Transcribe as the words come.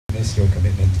promise your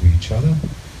commitment to each other,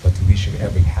 but to wish you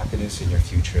every happiness in your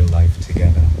future life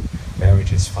together.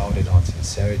 Marriage is founded on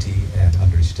sincerity and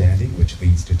understanding, which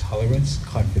leads to tolerance,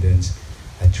 confidence,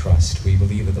 and trust. We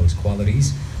believe that those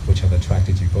qualities which have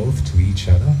attracted you both to each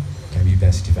other can be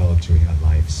best developed during a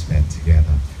life spent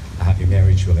together. A happy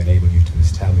marriage will enable you to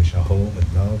establish a home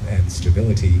with love and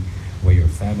stability where your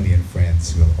family and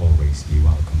friends will always be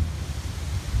welcome.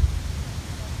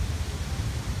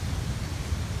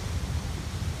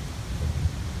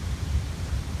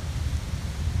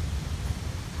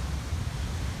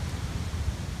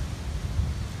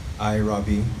 I,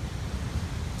 Robbie,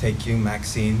 take you,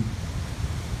 Maxine,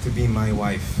 to be my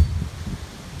wife,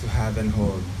 to have and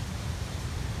hold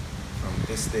from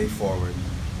this day forward,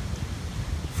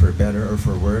 for better or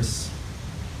for worse,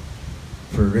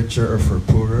 for richer or for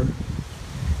poorer,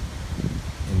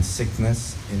 in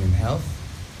sickness and in health,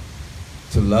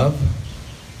 to love,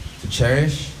 to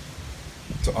cherish,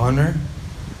 to honor,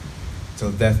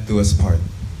 till death do us part.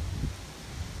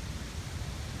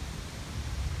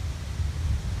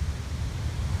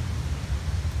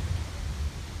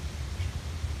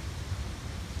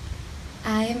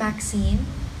 I, Maxine,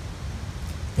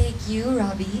 take you,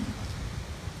 Robbie,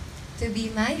 to be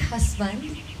my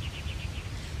husband,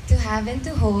 to have and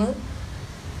to hold,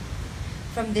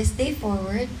 from this day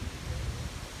forward,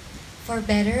 for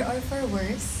better or for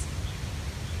worse,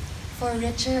 for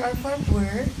richer or for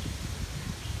poorer,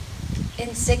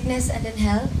 in sickness and in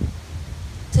health,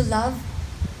 to love,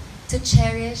 to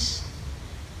cherish,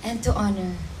 and to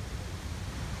honor,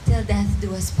 till death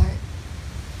do us part.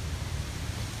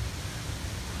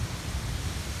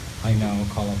 I now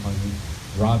call upon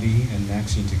Robbie and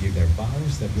Maxine to give their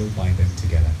vows that will bind them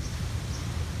together.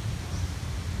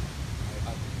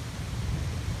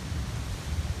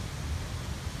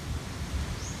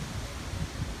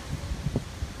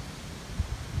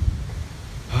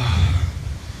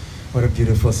 What a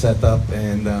beautiful setup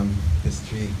and this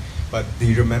tree. But do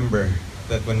you remember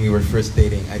that when we were first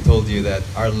dating, I told you that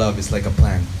our love is like a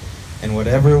plant, and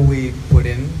whatever we put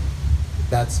in,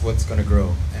 that's what's gonna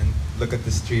grow. And look at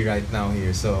this tree right now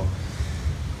here. So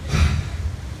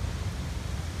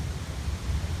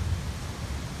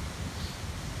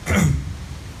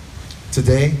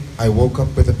today, I woke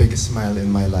up with the biggest smile in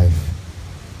my life.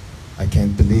 I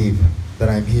can't believe that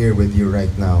I'm here with you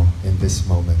right now in this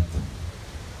moment.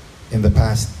 In the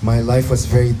past, my life was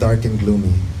very dark and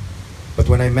gloomy. But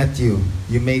when I met you,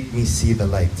 you made me see the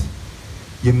light.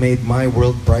 You made my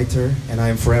world brighter, and I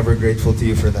am forever grateful to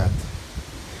you for that.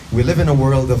 We live in a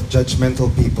world of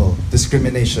judgmental people,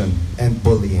 discrimination, and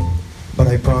bullying. But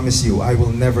I promise you, I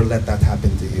will never let that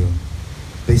happen to you.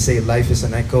 They say life is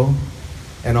an echo,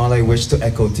 and all I wish to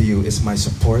echo to you is my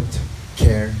support,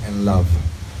 care, and love.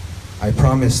 I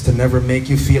promise to never make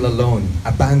you feel alone,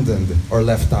 abandoned, or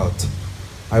left out.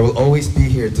 I will always be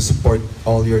here to support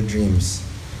all your dreams.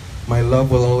 My love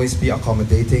will always be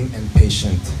accommodating and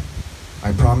patient.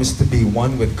 I promise to be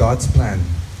one with God's plan,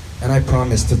 and I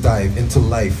promise to dive into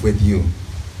life with you.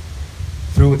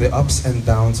 Through the ups and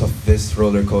downs of this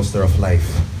roller coaster of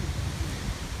life,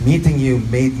 meeting you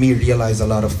made me realize a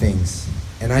lot of things,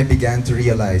 and I began to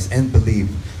realize and believe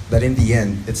that in the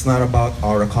end, it's not about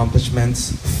our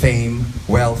accomplishments, fame,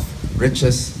 wealth,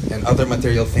 riches, and other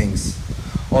material things.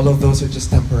 All of those are just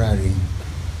temporary.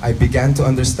 I began to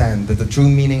understand that the true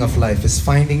meaning of life is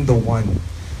finding the one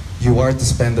you are to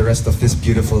spend the rest of this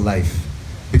beautiful life.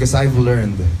 Because I've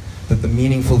learned that the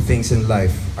meaningful things in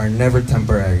life are never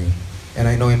temporary, and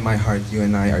I know in my heart you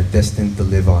and I are destined to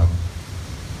live on.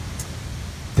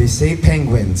 They say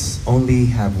penguins only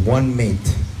have one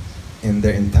mate in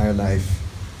their entire life,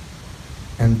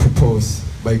 and propose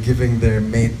by giving their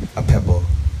mate a pebble.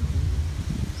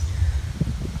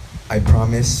 I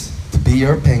promise to be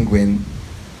your penguin,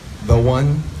 the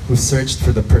one who searched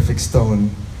for the perfect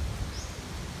stone.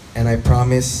 And I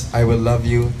promise I will love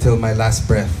you till my last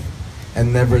breath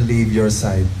and never leave your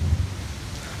side.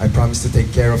 I promise to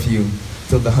take care of you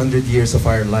till the 100 years of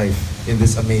our life in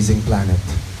this amazing planet.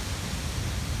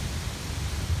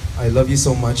 I love you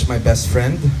so much, my best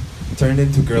friend, turned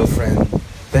into girlfriend,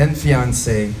 then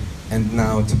fiancé, and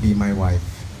now to be my wife.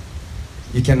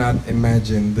 You cannot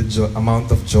imagine the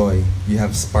amount of joy you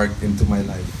have sparked into my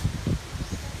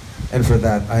life. And for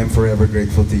that, I am forever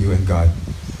grateful to you and God.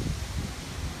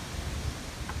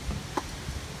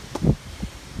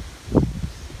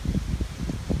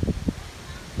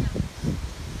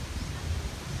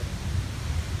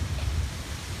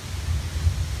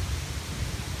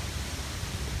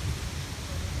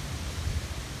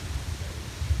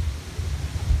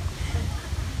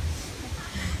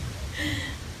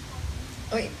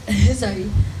 Wait, sorry.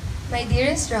 My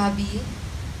dearest Robbie,